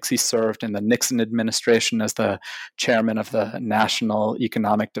politics. He served in the Nixon administration as the chairman of the National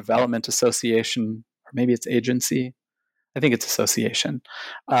Economic Development Association, or maybe it's agency. I think it's association.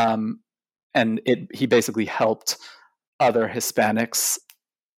 And he basically helped other Hispanics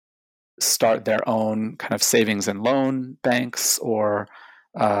start their own kind of savings and loan banks or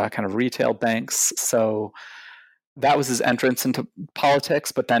kind of retail banks. So that was his entrance into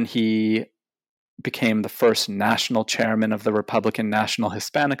politics, but then he became the first national chairman of the Republican National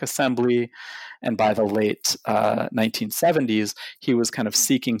Hispanic Assembly. And by the late 1970s, he was kind of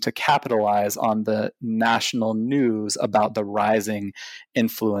seeking to capitalize on the national news about the rising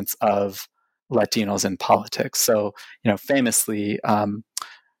influence of Latinos in politics. So, famously,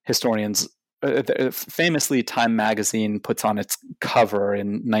 famously, Time magazine puts on its cover in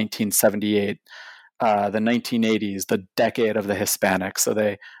 1978, the 1980s, the decade of the Hispanic. So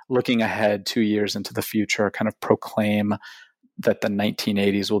they, looking ahead 2 years into the future, kind of proclaim that the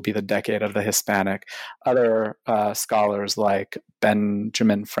 1980s will be the decade of the Hispanic. Other scholars like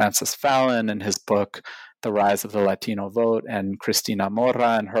Benjamin Francis Fallon in his book, The Rise of the Latino Vote, and Cristina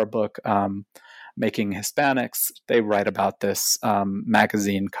Morra in her book, Making Hispanics, they write about this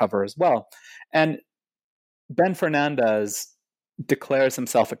magazine cover as well. And Ben Fernandez declares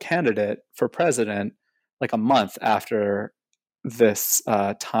himself a candidate for president like a month after this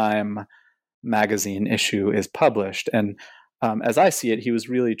Time magazine issue is published. And as I see it, he was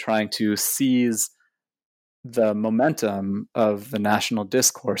really trying to seize the momentum of the national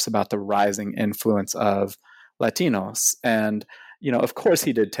discourse about the rising influence of Latinos. And, of course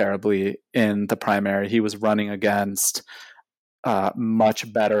he did terribly in the primary. He was running against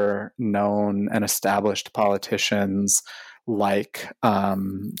much better known and established politicians like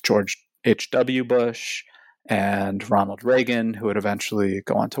George H.W. Bush and Ronald Reagan, who would eventually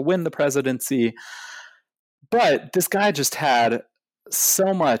go on to win the presidency. But this guy just had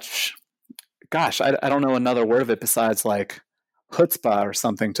so much, I don't know another word of it besides like chutzpah or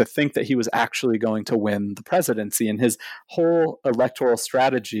something, to think that he was actually going to win the presidency. And his whole electoral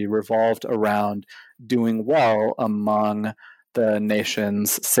strategy revolved around doing well among the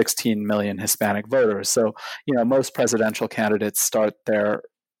nation's 16 million Hispanic voters. So, most presidential candidates start their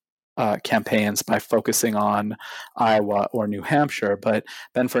campaigns by focusing on Iowa or New Hampshire, but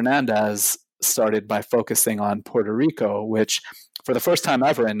Ben Fernandez started by focusing on Puerto Rico, which for the first time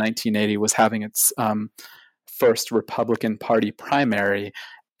ever in 1980 was having its first Republican Party primary,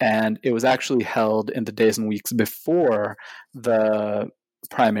 and it was actually held in the days and weeks before the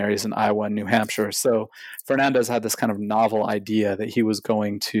primaries in Iowa and New Hampshire. So Fernandez had this kind of novel idea that he was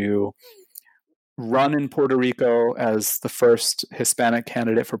going to run in Puerto Rico as the first Hispanic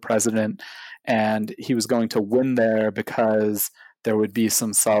candidate for president, and he was going to win there because there would be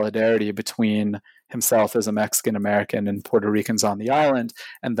some solidarity between himself as a Mexican American and Puerto Ricans on the island,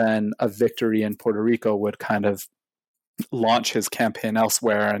 and then a victory in Puerto Rico would kind of launch his campaign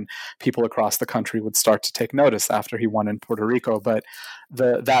elsewhere, and people across the country would start to take notice after he won in Puerto Rico. But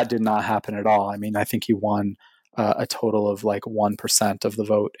that did not happen at all. I mean, I think he won a total of like 1% of the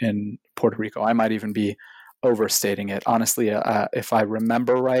vote in Puerto Rico. I might even be overstating it. Honestly, if I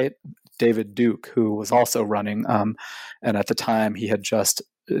remember right, David Duke, who was also running, and at the time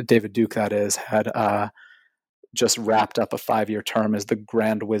David Duke, that is, had just wrapped up a 5-year term as the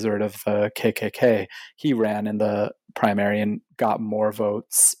Grand Wizard of the KKK. He ran in the primary and got more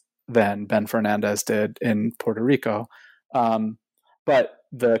votes than Ben Fernandez did in Puerto Rico. But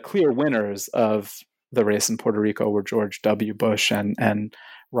the clear winners of the race in Puerto Rico were George W. Bush and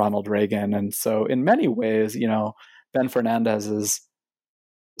Ronald Reagan. And so in many ways, Ben Fernandez's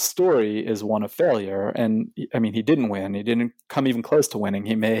story is one of failure. And I mean, he didn't win. He didn't come even close to winning.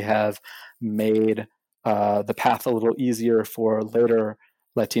 He may have made the path a little easier for later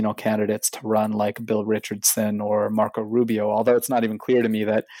Latino candidates to run, like Bill Richardson or Marco Rubio, although it's not even clear to me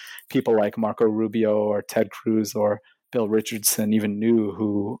that people like Marco Rubio or Ted Cruz or Bill Richardson even knew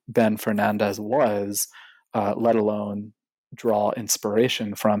who Ben Fernandez was, let alone draw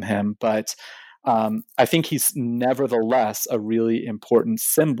inspiration from him. But I think he's nevertheless a really important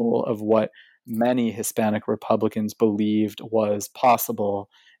symbol of what many Hispanic Republicans believed was possible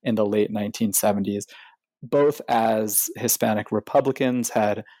in the late 1970s, both as Hispanic Republicans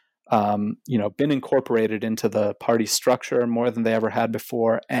had been incorporated into the party structure more than they ever had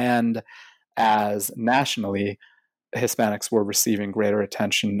before, and as nationally Hispanics were receiving greater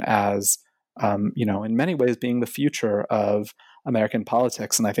attention as, in many ways being the future of American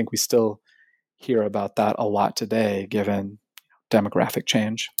politics. And I think we still hear about that a lot today, given demographic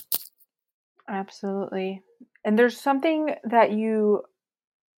change. Absolutely. And there's something that you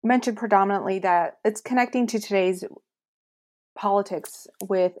mentioned predominantly that it's connecting to today's politics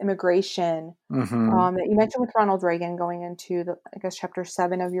with immigration. That you mentioned with Ronald Reagan going into chapter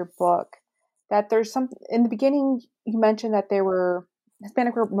 7 of your book, that there's some, in the beginning, you mentioned that there were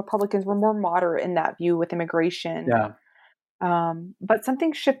Hispanic Republicans were more moderate in that view with immigration. Yeah. But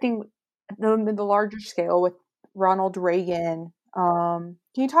something shifting in the larger scale with Ronald Reagan. Can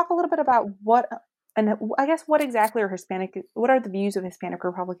you talk a little bit about what exactly what are the views of Hispanic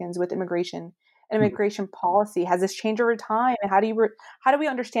Republicans with immigration and immigration policy? Has this changed over time? And how do we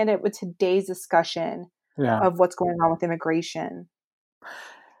understand it with today's discussion of what's going on with immigration?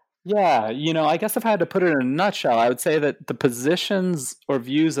 Yeah, I guess if I had to put it in a nutshell, I would say that the positions or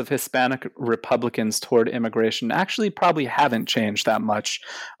views of Hispanic Republicans toward immigration actually probably haven't changed that much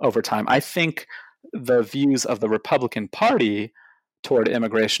over time. I think the views of the Republican Party toward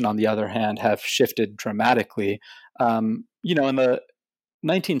immigration, on the other hand, have shifted dramatically. In the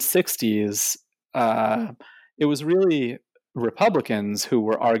 1960s, it was really Republicans who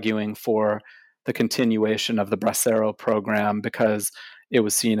were arguing for the continuation of the Bracero program because it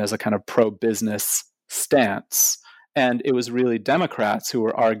was seen as a kind of pro-business stance. And it was really Democrats who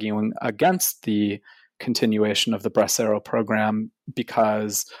were arguing against the continuation of the Bracero program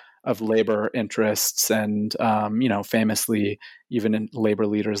because of labor interests. And, famously, even labor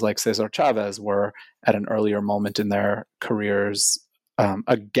leaders like Cesar Chavez were at an earlier moment in their careers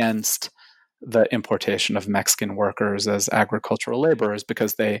against the importation of Mexican workers as agricultural laborers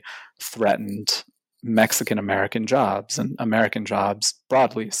because they threatened Mexican-American jobs and American jobs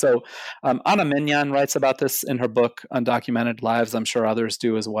broadly. So Ana Mignan writes about this in her book, Undocumented Lives. I'm sure others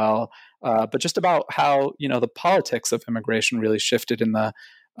do as well. But just about how, the politics of immigration really shifted in the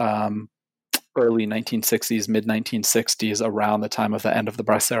early 1960s, mid-1960s, around the time of the end of the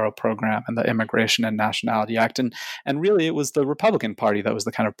Bracero program and the Immigration and Nationality Act. And really, it was the Republican Party that was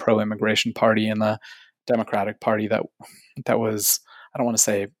the kind of pro-immigration party, and the Democratic Party that was, I don't want to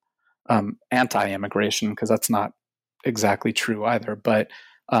say anti-immigration, because that's not exactly true either, but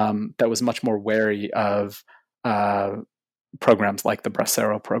that was much more wary of programs like the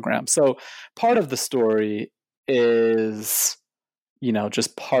Bracero program. So part of the story is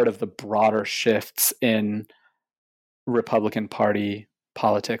just part of the broader shifts in Republican Party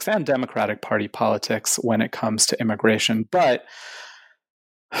politics and Democratic Party politics when it comes to immigration. But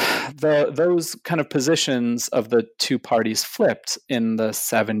those kind of positions of the two parties flipped in the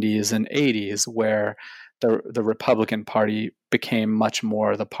 70s and 80s, where the Republican Party became much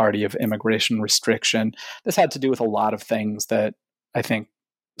more the party of immigration restriction. This had to do with a lot of things that I think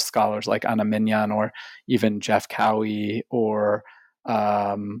scholars like Anna Mignon or even Jeff Cowie or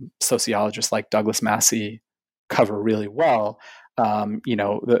sociologists like Douglas Massey cover really well.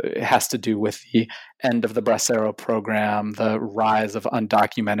 It has to do with the end of the Bracero program, the rise of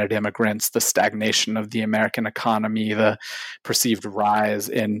undocumented immigrants, the stagnation of the American economy, the perceived rise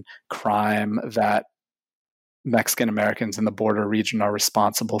in crime that Mexican Americans in the border region are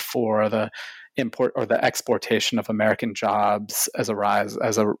responsible for, the import or the exportation of American jobs as a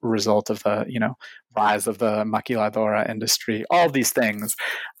result of the rise of the maquiladora industry. All of these things,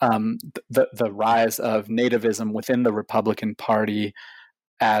 the rise of nativism within the Republican Party,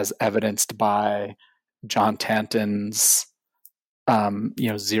 as evidenced by John Tanton's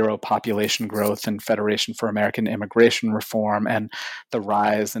zero population growth and Federation for American Immigration Reform, and the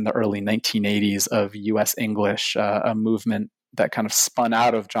rise in the early 1980s of U.S. English, a movement that kind of spun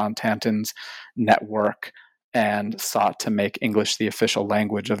out of John Tanton's network and sought to make English the official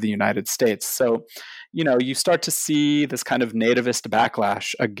language of the United States. So, you start to see this kind of nativist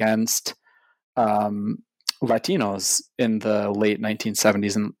backlash against Latinos in the late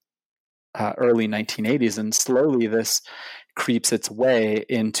 1970s and early 1980s, and slowly this creeps its way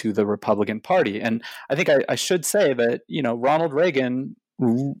into the Republican Party. And I think I should say that, Ronald Reagan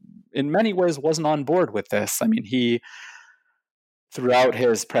in many ways wasn't on board with this. I mean, he, throughout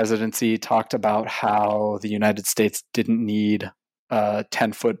his presidency, talked about how the United States didn't need a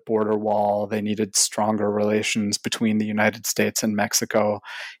 10-foot border wall. They needed stronger relations between the United States and Mexico.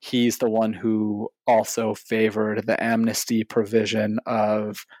 He's the one who also favored the amnesty provision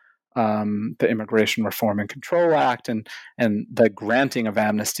of the Immigration Reform and Control Act and the granting of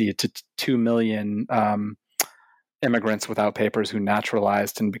amnesty to 2 million immigrants without papers who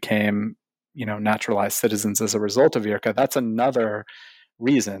naturalized and became naturalized citizens as a result of IRCA. That's another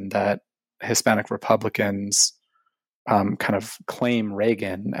reason that Hispanic Republicans kind of claim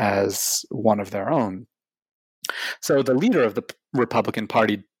Reagan as one of their own. So the leader of the Republican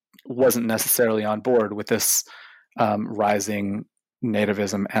Party wasn't necessarily on board with this rising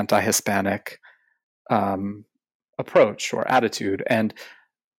nativism, anti-Hispanic approach or attitude. And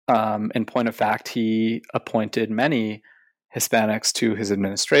in point of fact, he appointed many Hispanics to his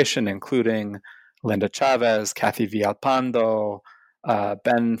administration, including Linda Chavez, Kathy Villalpando,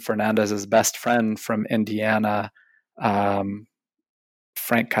 Ben Fernandez's best friend from Indiana,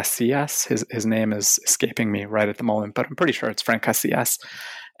 Frank Casillas. His name is escaping me right at the moment, but I'm pretty sure it's Frank Casillas.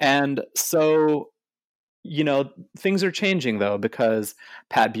 And so, things are changing, though, because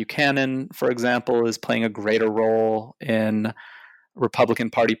Pat Buchanan, for example, is playing a greater role in Republican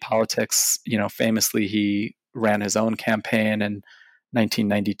Party politics. Famously, he ran his own campaign in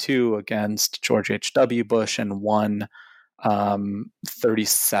 1992 against George H.W. Bush and won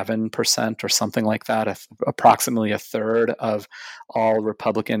 37% or something like that, approximately a third of all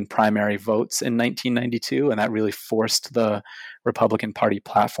Republican primary votes in 1992. And that really forced the Republican Party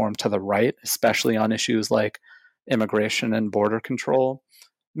platform to the right, especially on issues like immigration and border control,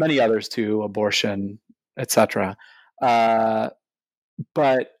 many others too, abortion, etc. But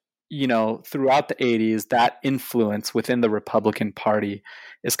throughout the 80s, that influence within the Republican Party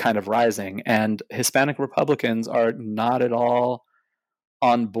is kind of rising. And Hispanic Republicans are not at all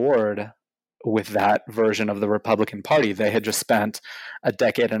on board with that version of the Republican Party. They had just spent a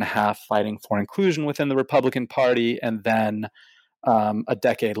decade and a half fighting for inclusion within the Republican Party. And then a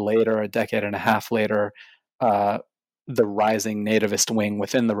decade and a half later, the rising nativist wing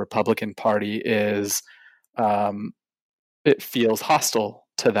within the Republican Party is, it feels hostile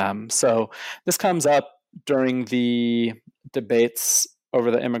to them. So this comes up during the debates over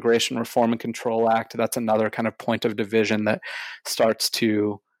the Immigration Reform and Control Act. That's another kind of point of division that starts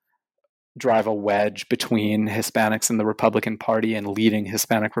to drive a wedge between Hispanics in the Republican Party, and leading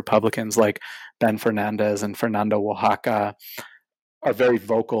Hispanic Republicans like Ben Fernandez and Fernando Oaxaca are very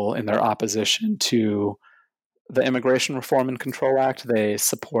vocal in their opposition to the Immigration Reform and Control Act. They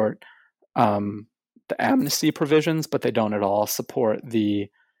support the amnesty provisions, but they don't at all support the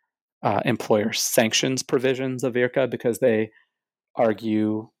employer sanctions provisions of IRCA, because they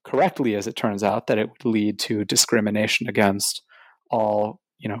argue correctly, as it turns out, that it would lead to discrimination against all,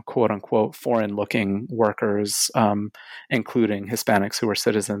 quote unquote, foreign looking workers, including Hispanics who are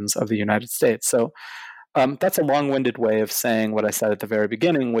citizens of the United States. So That's a long-winded way of saying what I said at the very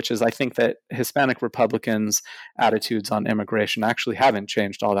beginning, which is I think that Hispanic Republicans' attitudes on immigration actually haven't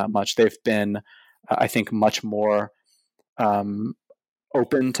changed all that much. They've been, I think, much more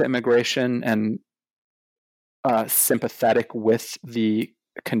open to immigration and sympathetic with the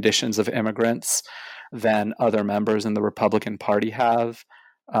conditions of immigrants than other members in the Republican Party have,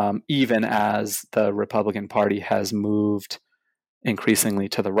 even as the Republican Party has moved increasingly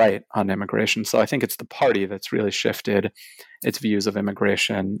to the right on immigration. So I think it's the party that's really shifted its views of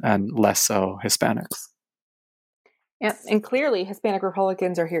immigration and less so Hispanics. Yeah, and clearly Hispanic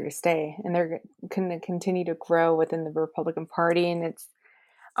Republicans are here to stay, and they're going to continue to grow within the Republican Party. And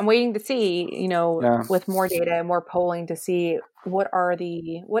I'm waiting to see, with more data and more polling to see what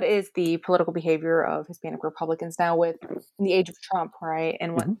is the political behavior of Hispanic Republicans now in the age of Trump, right?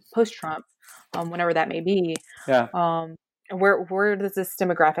 And what post-Trump, whenever that may be. Yeah. Where does this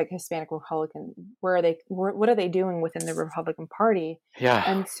demographic Hispanic Republican, what are they doing within the Republican Party? Yeah.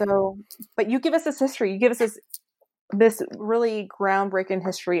 And so, but you give us this history, you give us this really groundbreaking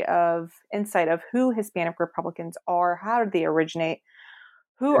history of insight of who Hispanic Republicans are, how did they originate,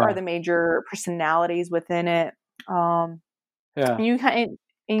 who are the major personalities within it. And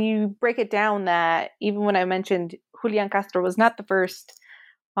you break it down that even when I mentioned Julian Castro was not the first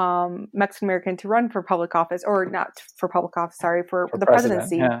Mexican American to run for public office, or not for public office, sorry, for the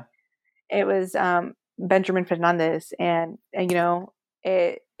presidency. Yeah. It was Benjamin Fernandez, and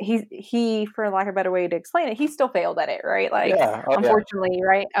he, for lack of a better way to explain it, he still failed at it, right? Like, unfortunately,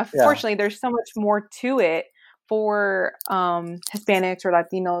 right? Unfortunately, there's so much more to it for Hispanics or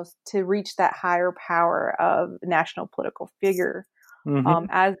Latinos to reach that higher power of national political figure.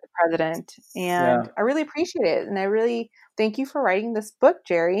 As the president, and I really appreciate it, and I really thank you for writing this book,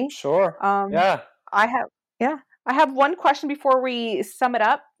 Jerry. Sure. I have one question before we sum it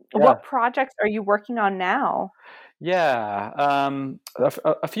up. What projects are you working on now?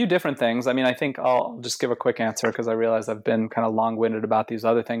 A few different things. I mean, I think I'll just give a quick answer because I realize I've been kind of long-winded about these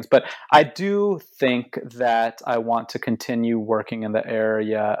other things. But I do think that I want to continue working in the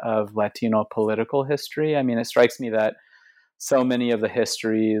area of Latino political history. I mean, it strikes me that so many of the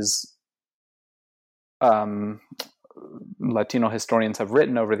histories Latino historians have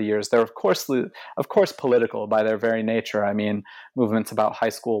written over the years, they're of course political by their very nature. I mean, movements about high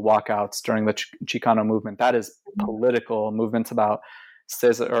school walkouts during the Chicano movement, that is political. Movements about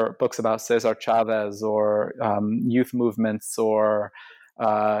books about Cesar Chavez, or youth movements, or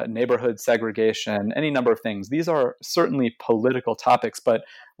neighborhood segregation, any number of things. These are certainly political topics, but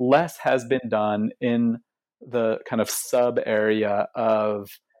less has been done in the kind of sub area of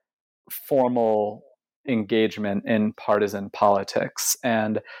formal engagement in partisan politics.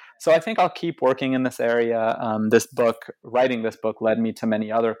 And so I think I'll keep working in this area. Writing this book led me to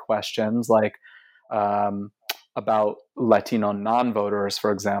many other questions, like about Latino non-voters,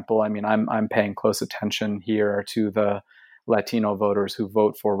 for example. I mean, I'm paying close attention here to the Latino voters who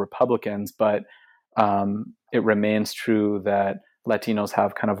vote for Republicans, but it remains true that Latinos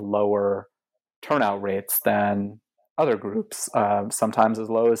have kind of lower turnout rates than other groups, sometimes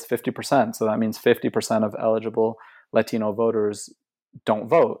as low as 50%. So that means 50% of eligible Latino voters don't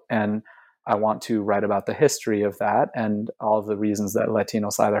vote. And I want to write about the history of that and all of the reasons that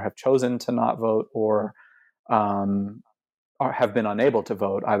Latinos either have chosen to not vote or have been unable to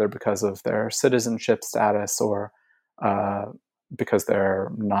vote, either because of their citizenship status or because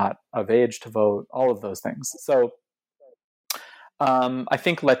they're not of age to vote, all of those things. So I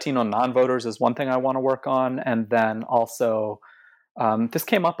think Latino non-voters is one thing I want to work on. And then also, this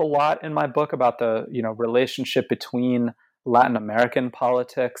came up a lot in my book about the relationship between Latin American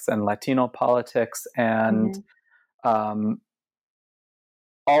politics and Latino politics, and all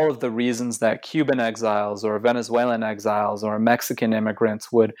of the reasons that Cuban exiles or Venezuelan exiles or Mexican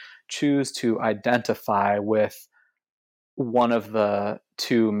immigrants would choose to identify with one of the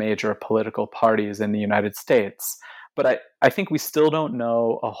two major political parties in the United States. But I think we still don't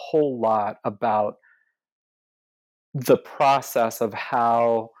know a whole lot about the process of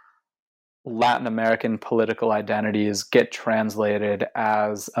how Latin American political identities get translated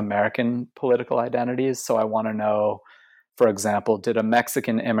as American political identities. So I want to know, for example, did a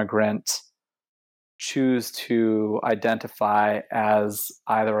Mexican immigrant choose to identify as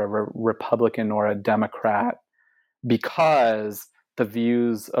either a Republican or a Democrat because the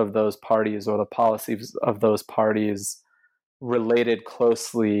views of those parties or the policies of those parties related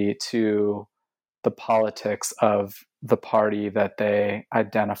closely to the politics of the party that they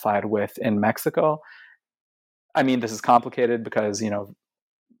identified with in Mexico? I mean, this is complicated because,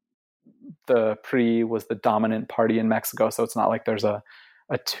 the PRI was the dominant party in Mexico, so it's not like there's a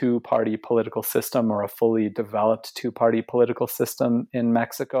a two-party political system or a fully developed two-party political system in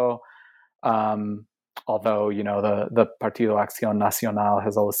Mexico. Although, the Partido Acción Nacional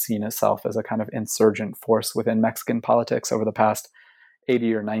has always seen itself as a kind of insurgent force within Mexican politics over the past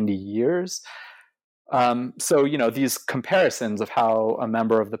 80 or 90 years. So, these comparisons of how a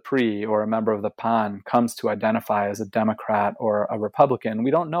member of the PRI or a member of the PAN comes to identify as a Democrat or a Republican,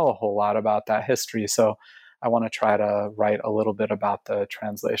 we don't know a whole lot about that history. So I want to try to write a little bit about the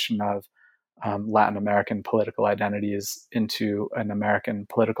translation of Latin American political identities into an American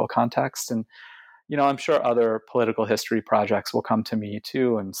political context. And I'm sure other political history projects will come to me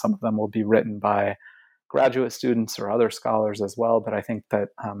too, and some of them will be written by graduate students or other scholars as well. But I think that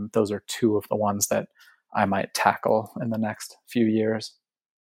those are two of the ones that I might tackle in the next few years.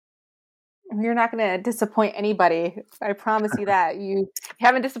 You're not going to disappoint anybody. I promise you that. You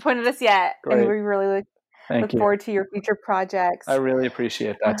haven't disappointed us yet. Great. And we really look forward to your future projects. I really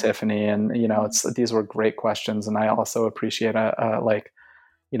appreciate that, Tiffany. And, these were great questions. And I also appreciate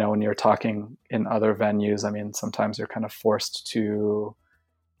when you're talking in other venues, sometimes you're kind of forced to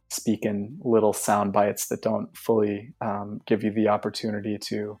speak in little sound bites that don't fully give you the opportunity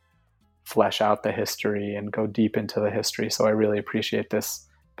to flesh out the history and go deep into the history. So I really appreciate this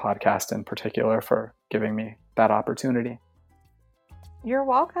podcast in particular for giving me that opportunity. You're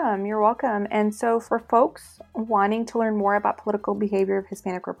welcome. You're welcome. And so for folks wanting to learn more about political behavior of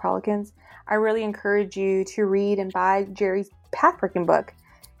Hispanic Republicans, I really encourage you to read and buy Jerry's pathbreaking book.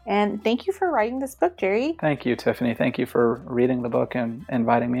 And thank you for writing this book, Jerry. Thank you, Tiffany. Thank you for reading the book and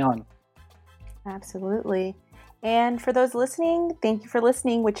inviting me on. Absolutely. And for those listening, thank you for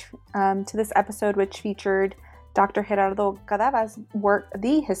listening to this episode, which featured Dr. Gerardo Cadava's work,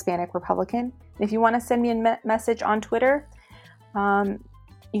 The Hispanic Republican. If you want to send me a message on Twitter,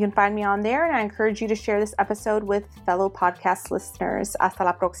 you can find me on there. And I encourage you to share this episode with fellow podcast listeners. Hasta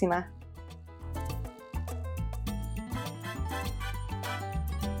la próxima.